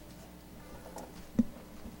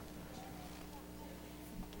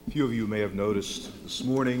few of you may have noticed this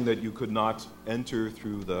morning that you could not enter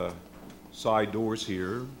through the side doors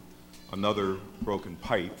here. Another broken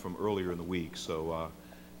pipe from earlier in the week, so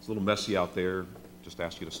it's a little messy out there. Just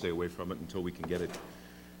ask you to stay away from it until we can get it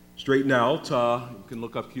straightened out. You can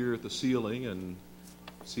look up here at the ceiling and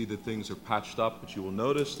see that things are patched up, but you will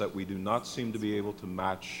notice that we do not seem to be able to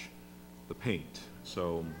match the paint.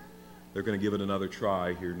 So they're going to give it another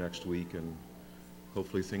try here next week, and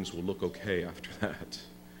hopefully things will look okay after that.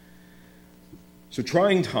 So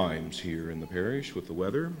trying times here in the parish with the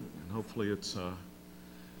weather, and hopefully it's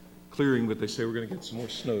clearing, but they say we're going to get some more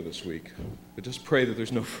snow this week. But just pray that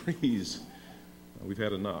there's no freeze. We've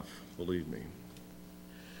had enough, believe me.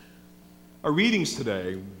 Our readings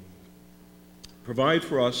today provide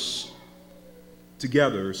for us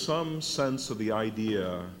together some sense of the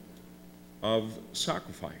idea of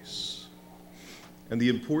sacrifice and the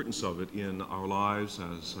importance of it in our lives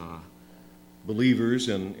as believers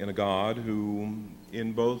in a God who,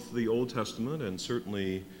 in both the Old Testament and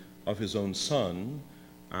certainly of his own Son,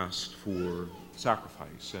 asked for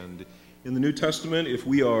sacrifice. And in the New Testament, if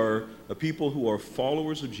we are a people who are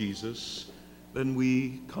followers of Jesus, then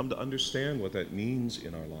we come to understand what that means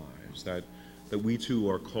in our lives, that we too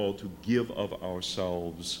are called to give of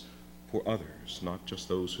ourselves for others, not just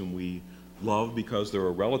those whom we love because they're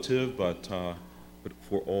a relative, but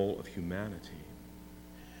for all of humanity.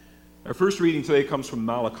 Our first reading today comes from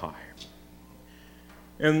Malachi.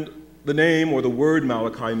 And the name or the word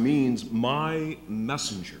Malachi means my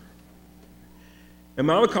messenger. And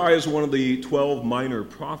Malachi is one of the 12 minor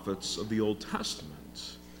prophets of the Old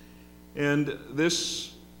Testament. And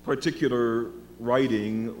this particular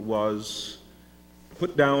writing was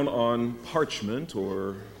put down on parchment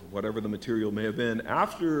or whatever the material may have been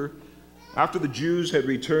after the Jews had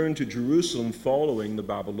returned to Jerusalem following the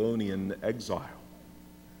Babylonian exile.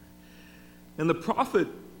 And the prophet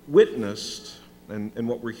witnessed, and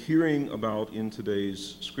what we're hearing about in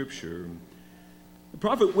today's scripture, the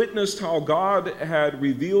prophet witnessed how God had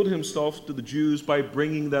revealed himself to the Jews by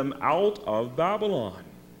bringing them out of Babylon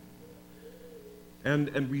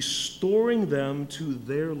and restoring them to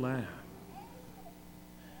their land.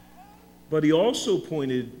 But he also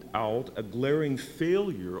pointed out a glaring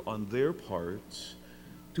failure on their part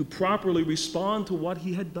to properly respond to what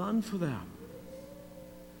he had done for them.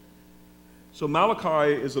 So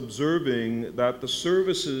Malachi is observing that the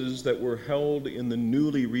services that were held in the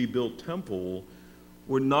newly rebuilt temple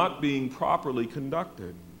were not being properly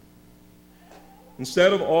conducted.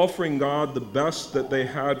 Instead of offering God the best that they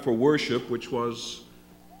had for worship, which was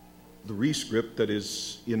the rescript that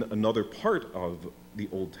is in another part of the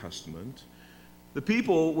Old Testament, the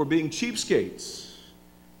people were being cheapskates,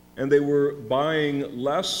 and they were buying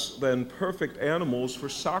less than perfect animals for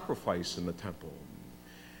sacrifice in the temple.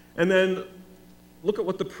 And then look at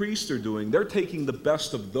what the priests are doing. They're taking the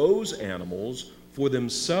best of those animals for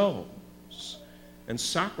themselves and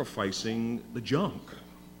sacrificing the junk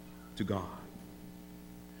to God.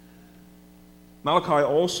 Malachi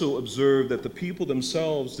also observed that the people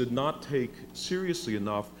themselves did not take seriously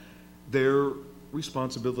enough their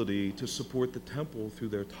responsibility to support the temple through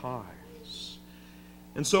their tithes.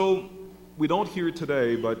 And so we don't hear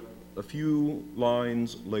today, but a few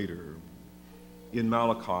lines later in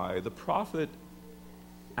Malachi, the prophet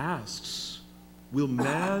asks, will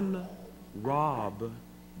man rob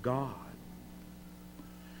God?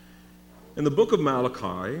 And the book of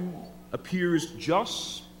Malachi appears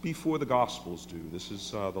just before the Gospels do. This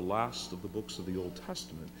is the last of the books of the Old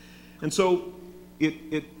Testament. And so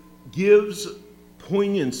it gives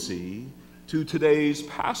poignancy to today's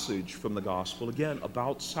passage from the Gospel, again,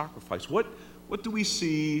 about sacrifice. What do we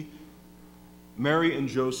see Mary and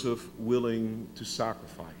Joseph willing to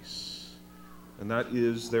sacrifice? And that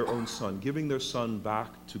is their own son, giving their son back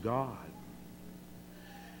to God.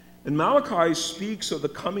 And Malachi speaks of the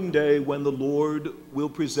coming day when the Lord will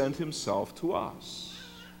present himself to us.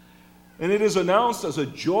 And it is announced as a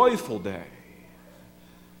joyful day.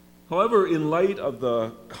 However, in light of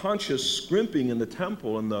the conscious scrimping in the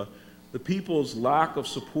temple and the people's lack of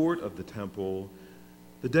support of the temple,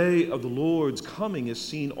 the day of the Lord's coming is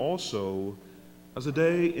seen also as a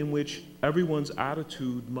day in which everyone's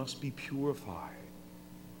attitude must be purified.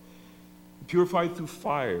 Purified through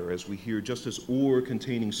fire, as we hear, just as ore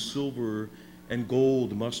containing silver and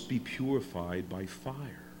gold must be purified by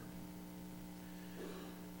fire.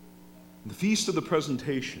 The Feast of the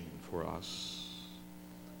Presentation for us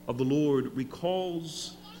of the Lord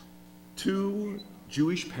recalls two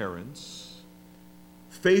Jewish parents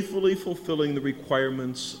faithfully fulfilling the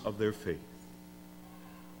requirements of their faith.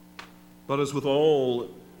 But as with all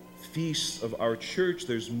feasts of our church,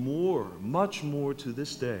 there's more, much more to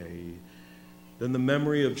this day than the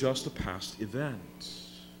memory of just a past event.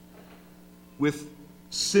 With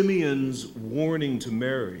Simeon's warning to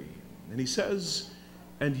Mary, and he says,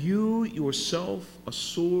 "And you yourself a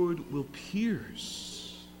sword will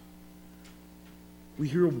pierce." We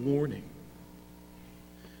hear a warning.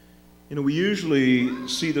 We usually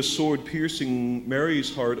see the sword piercing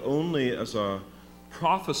Mary's heart only as a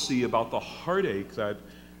prophecy about the heartache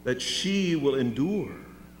that she will endure.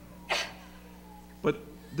 But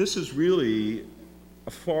this is really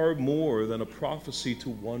far more than a prophecy to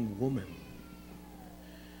one woman.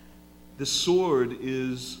 The sword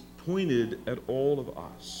is pointed at all of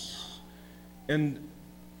us. And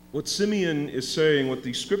what Simeon is saying, what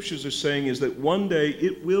the scriptures are saying, is that one day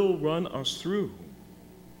it will run us through.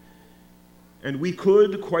 And we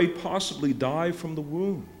could quite possibly die from the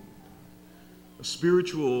wound, a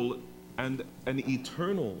spiritual and an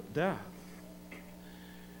eternal death.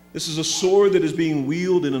 This is a sword that is being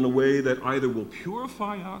wielded in a way that either will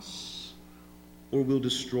purify us or will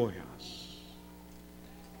destroy us.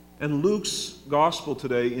 And Luke's gospel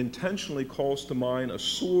today intentionally calls to mind a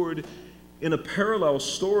sword in a parallel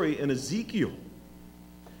story in Ezekiel.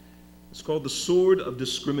 It's called the sword of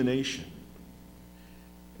discrimination.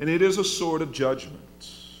 And it is a sword of judgment.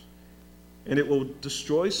 And it will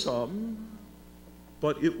destroy some,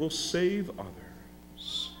 but it will save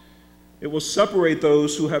others. It will separate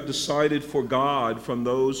those who have decided for God from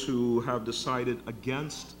those who have decided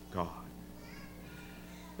against God.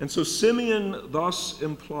 And so Simeon thus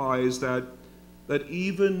implies that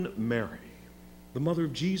even Mary, the mother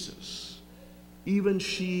of Jesus, even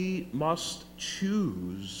she must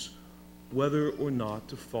choose whether or not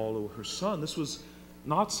to follow her son. This was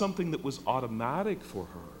not something that was automatic for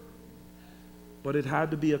her, but it had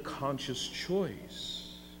to be a conscious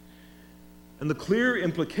choice. And the clear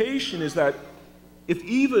implication is that if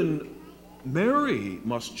even Mary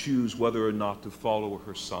must choose whether or not to follow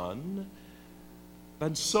her son,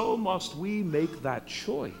 then so must we make that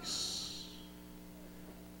choice.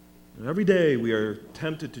 And every day we are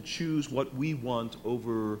tempted to choose what we want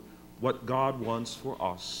over what God wants for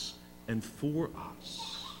us and for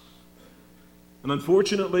us. And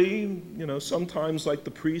unfortunately, sometimes like the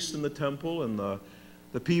priests in the temple and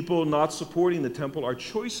the people not supporting the temple, our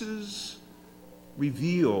choices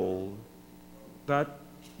reveal that,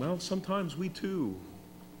 sometimes we too,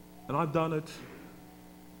 and I've done it.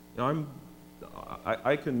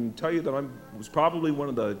 I can tell you that I was probably one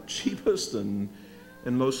of the cheapest and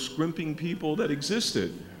most scrimping people that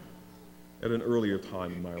existed at an earlier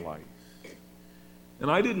time in my life. And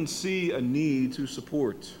I didn't see a need to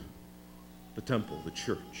support the temple, the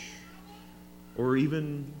church, or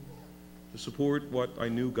even to support what I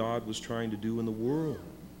knew God was trying to do in the world.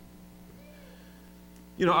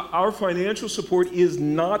 Our financial support is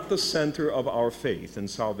not the center of our faith and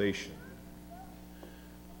salvation.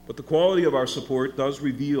 But the quality of our support does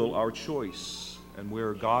reveal our choice and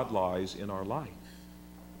where God lies in our life.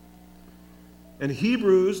 And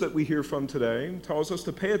Hebrews, that we hear from today, tells us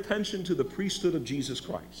to pay attention to the priesthood of Jesus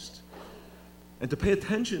Christ and to pay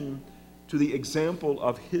attention to the example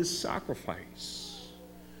of his sacrifice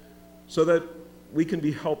so that we can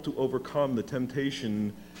be helped to overcome the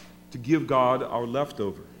temptation to give God our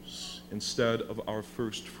leftovers instead of our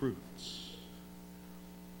first fruits.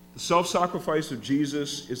 The self-sacrifice of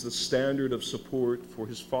Jesus is the standard of support for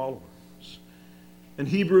his followers. And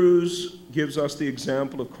Hebrews gives us the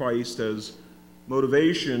example of Christ as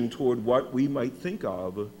motivation toward what we might think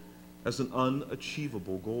of as an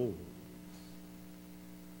unachievable goal.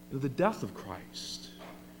 The death of Christ.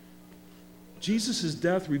 Jesus'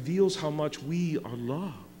 death reveals how much we are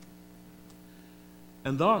loved,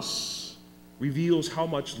 and thus reveals how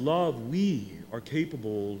much love we are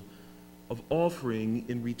capable of offering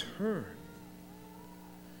in return.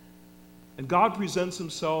 And God presents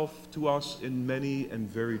himself to us in many and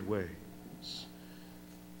varied ways.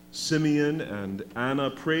 Simeon and Anna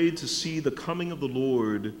prayed to see the coming of the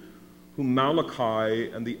Lord, whom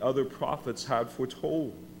Malachi and the other prophets had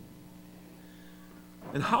foretold.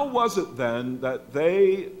 And how was it then that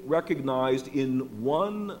they recognized in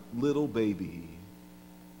one little baby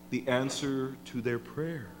the answer to their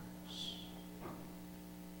prayers?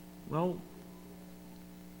 Well,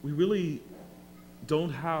 we really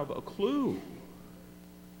don't have a clue.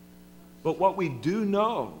 But what we do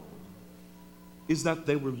know is that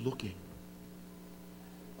they were looking.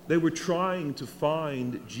 They were trying to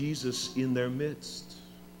find Jesus in their midst.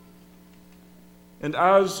 And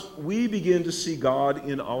as we begin to see God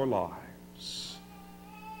in our lives,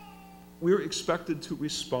 we're expected to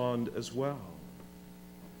respond as well.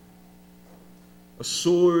 A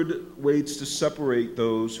sword waits to separate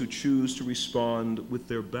those who choose to respond with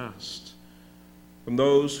their best from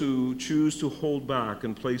those who choose to hold back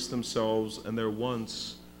and place themselves and their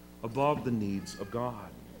wants above the needs of God.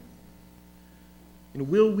 And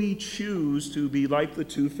will we choose to be like the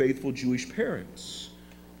two faithful Jewish parents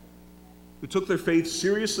who took their faith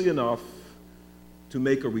seriously enough to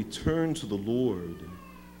make a return to the Lord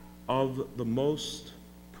of the most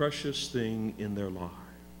precious thing in their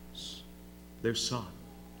lives, their son,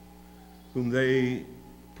 whom they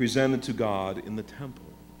presented to God in the temple?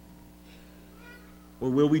 Or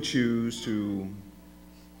will we choose to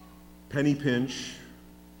penny pinch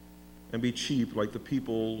and be cheap like the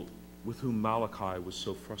people with whom Malachi was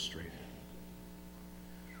so frustrated?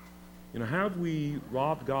 Have we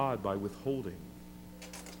robbed God by withholding?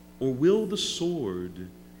 Or will the sword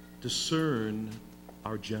discern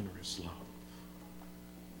our generous love?